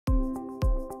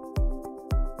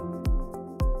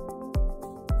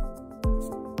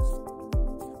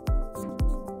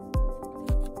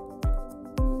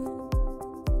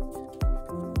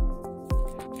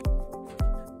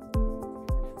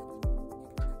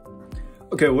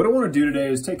Okay, what I want to do today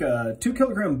is take a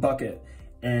 2-kilogram bucket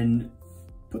and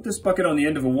put this bucket on the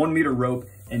end of a 1-meter rope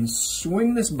and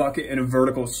swing this bucket in a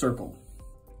vertical circle.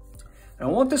 And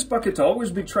I want this bucket to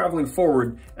always be traveling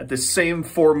forward at the same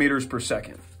 4 meters per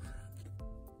second.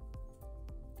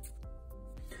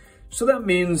 So that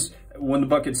means when the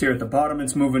bucket's here at the bottom,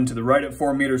 it's moving to the right at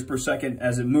 4 meters per second.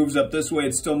 As it moves up this way,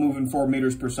 it's still moving 4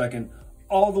 meters per second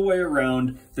all the way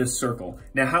around this circle.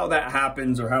 Now, how that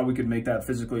happens or how we could make that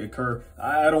physically occur,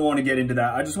 I don't want to get into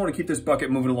that. I just want to keep this bucket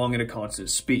moving along at a constant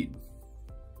speed.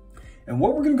 And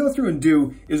what we're going to go through and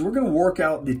do is we're going to work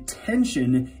out the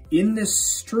tension in this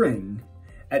string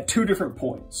at 2 different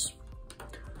points.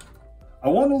 I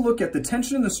want to look at the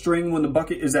tension in the string when the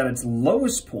bucket is at its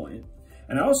lowest point,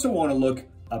 and I also want to look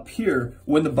up here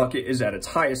when the bucket is at its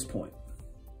highest point.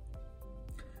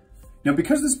 Now,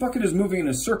 because this bucket is moving in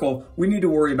a circle, we need to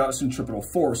worry about centripetal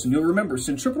force. And you'll remember,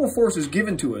 centripetal force is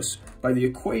given to us by the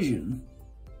equation.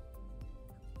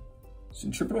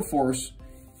 Centripetal force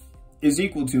is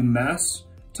equal to mass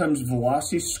times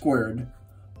velocity squared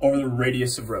over the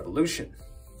radius of revolution.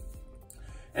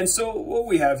 And so what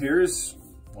we have here is,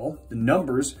 well, the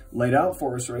numbers laid out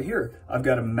for us right here. I've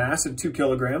got a mass of 2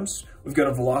 kilograms. We've got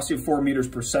a velocity of 4 meters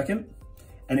per second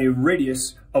and a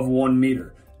radius of 1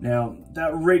 meter. Now,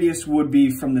 that radius would be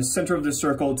from the center of the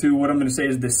circle to what I'm going to say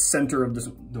is the center of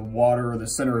the water or the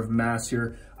center of mass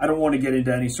here. I don't want to get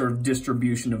into any sort of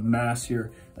distribution of mass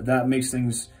here. That makes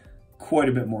things quite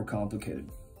a bit more complicated.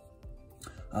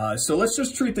 So let's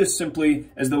just treat this simply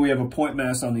as though we have a point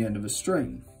mass on the end of a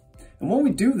string. And when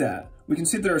we do that, we can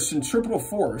see that our centripetal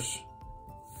force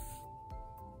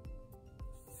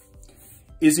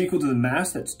is equal to the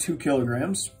mass, that's 2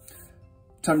 kilograms,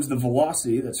 times the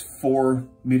velocity, that's 4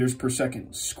 meters per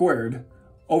second squared,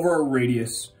 over a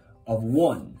radius of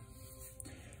 1.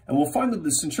 And we'll find that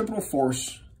the centripetal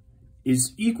force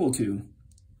is equal to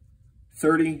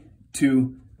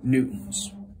 32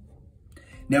 newtons.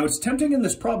 Now, it's tempting in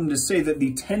this problem to say that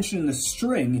the tension in the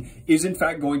string is in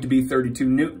fact going to be 32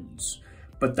 newtons,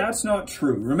 but that's not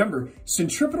true. Remember,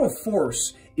 centripetal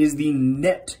force is the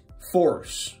net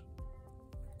force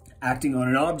acting on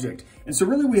an object. And so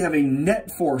really we have a net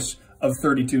force of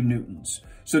 32 newtons.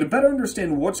 So to better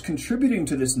understand what's contributing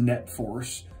to this net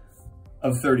force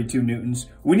of 32 newtons,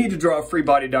 we need to draw a free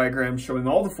body diagram showing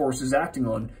all the forces acting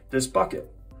on this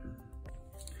bucket.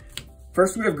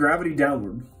 First, we have gravity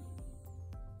downward.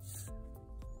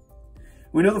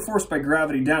 We know the force by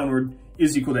gravity downward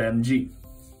is equal to mg.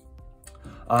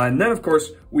 And then, of course,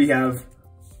 we have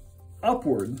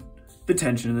upward the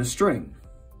tension in the string.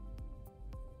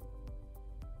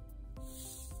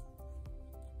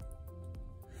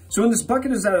 So when this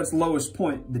bucket is at its lowest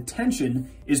point, the tension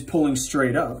is pulling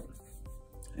straight up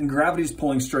and gravity is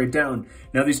pulling straight down.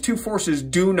 Now, these two forces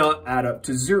do not add up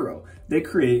to 0. They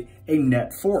create a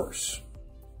net force.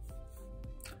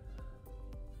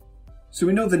 So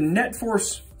we know the net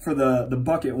force for the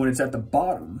bucket when it's at the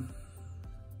bottom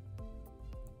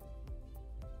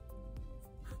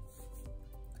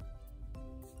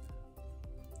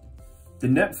the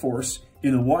net force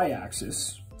in the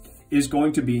y-axis is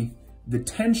going to be the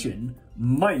tension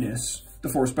minus the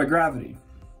force by gravity.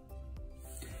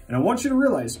 And I want you to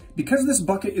realize, because this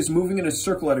bucket is moving in a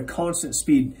circle at a constant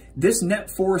speed, this net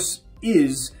force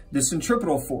is the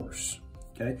centripetal force,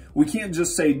 okay? We can't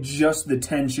just say just the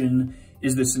tension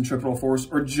is the centripetal force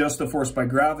or just the force by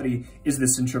gravity is the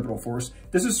centripetal force.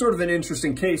 This is sort of an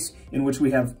interesting case in which we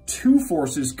have two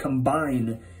forces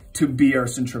combine to be our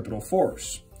centripetal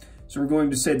force. So we're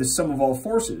going to say the sum of all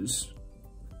forces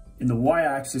in the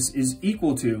y-axis is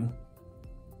equal to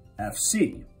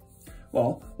Fc.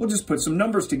 Well, we'll just put some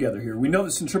numbers together here. We know the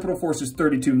centripetal force is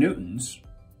 32 newtons.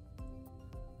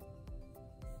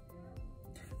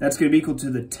 That's going to be equal to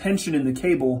the tension in the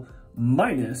cable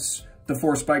minus the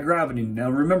force by gravity. Now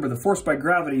remember, the force by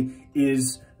gravity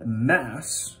is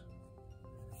mass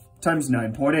times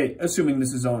 9.8, assuming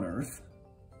this is on Earth.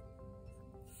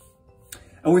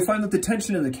 And we find that the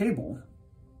tension in the cable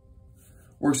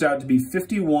works out to be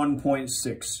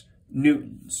 51.6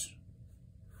 newtons.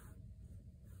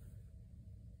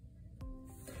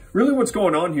 Really what's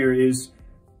going on here is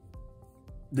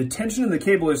the tension in the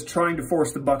cable is trying to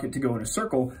force the bucket to go in a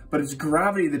circle, but it's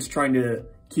gravity that's trying to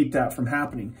keep that from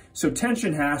happening. So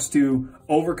tension has to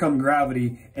overcome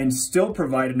gravity and still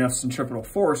provide enough centripetal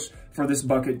force for this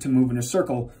bucket to move in a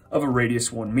circle of a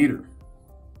radius 1 meter.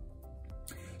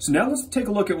 So now let's take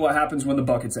a look at what happens when the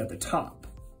bucket's at the top.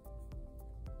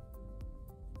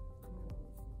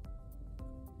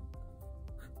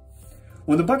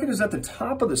 When the bucket is at the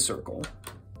top of the circle,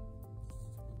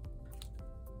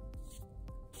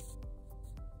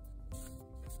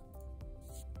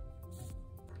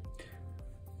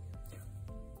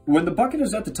 when the bucket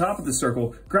is at the top of the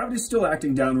circle, gravity is still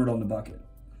acting downward on the bucket.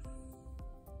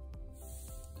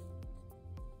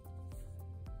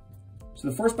 So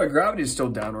the force by gravity is still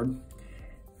downward.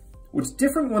 What's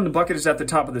different when the bucket is at the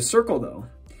top of the circle, though,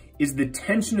 is the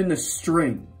tension in the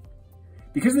string.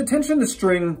 Because the tension in the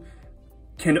string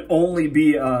can only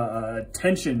be a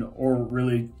tension, or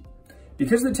really,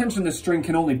 because the tension in the string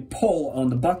can only pull on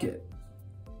the bucket,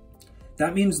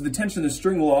 that means the tension in the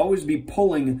string will always be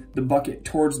pulling the bucket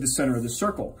towards the center of the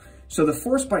circle. So the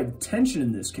force by tension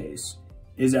in this case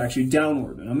is actually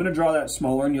downward. And I'm going to draw that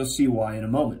smaller, and you'll see why in a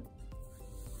moment.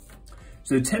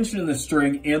 So the tension in the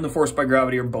string and the force by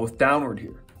gravity are both downward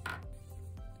here.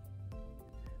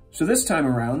 So this time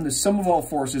around, the sum of all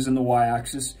forces in the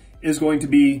y-axis is going to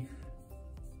be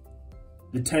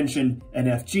the tension and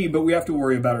Fg, but we have to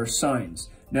worry about our signs.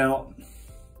 Now,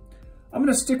 I'm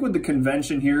going to stick with the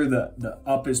convention here, the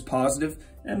up is positive,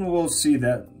 and we'll see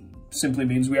that simply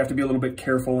means we have to be a little bit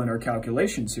careful in our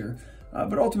calculations here.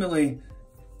 But ultimately,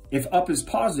 if up is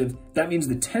positive, that means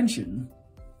the tension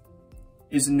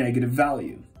is a negative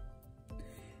value.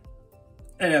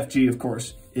 And Fg, of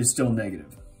course, is still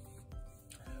negative.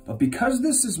 But because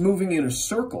this is moving in a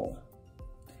circle,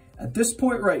 at this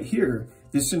point right here,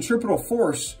 the centripetal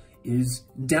force is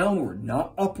downward,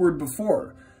 not upward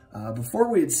before. Before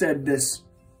we had said this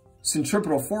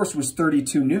centripetal force was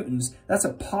 32 newtons. That's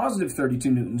a positive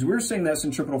 32 newtons. We were saying that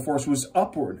centripetal force was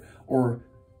upward, or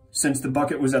since the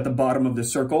bucket was at the bottom of the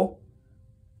circle,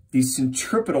 the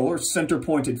centripetal or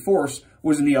center-pointed force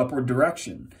was in the upward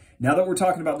direction. Now that we're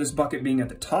talking about this bucket being at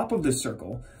the top of the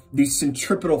circle, the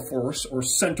centripetal force or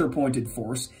center-pointed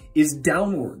force is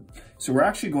downward. So we're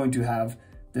actually going to have,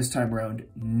 this time around,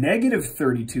 negative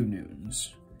 32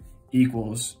 newtons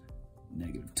equals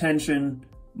negative tension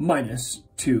minus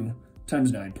 2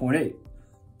 times 9.8.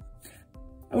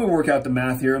 And we'll work out the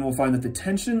math here, and we'll find that the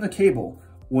tension in the cable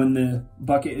when the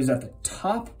bucket is at the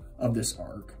top of this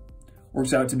arc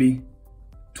works out to be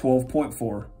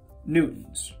 12.4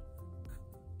 newtons.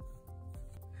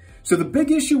 So the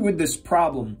big issue with this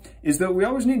problem is that we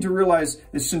always need to realize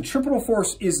the centripetal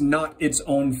force is not its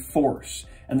own force.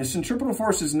 And the centripetal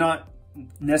force is not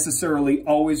necessarily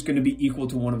always going to be equal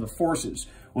to one of the forces.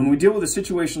 When we deal with a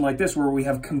situation like this where we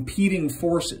have competing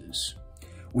forces,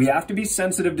 we have to be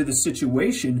sensitive to the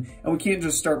situation, and we can't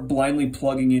just start blindly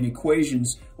plugging in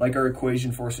equations like our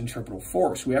equation for centripetal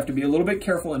force. We have to be a little bit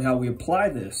careful in how we apply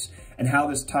this and how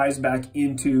this ties back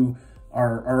into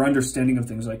our understanding of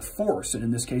things like force, and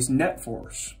in this case, net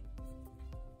force.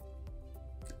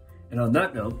 And on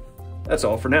that note, that's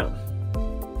all for now.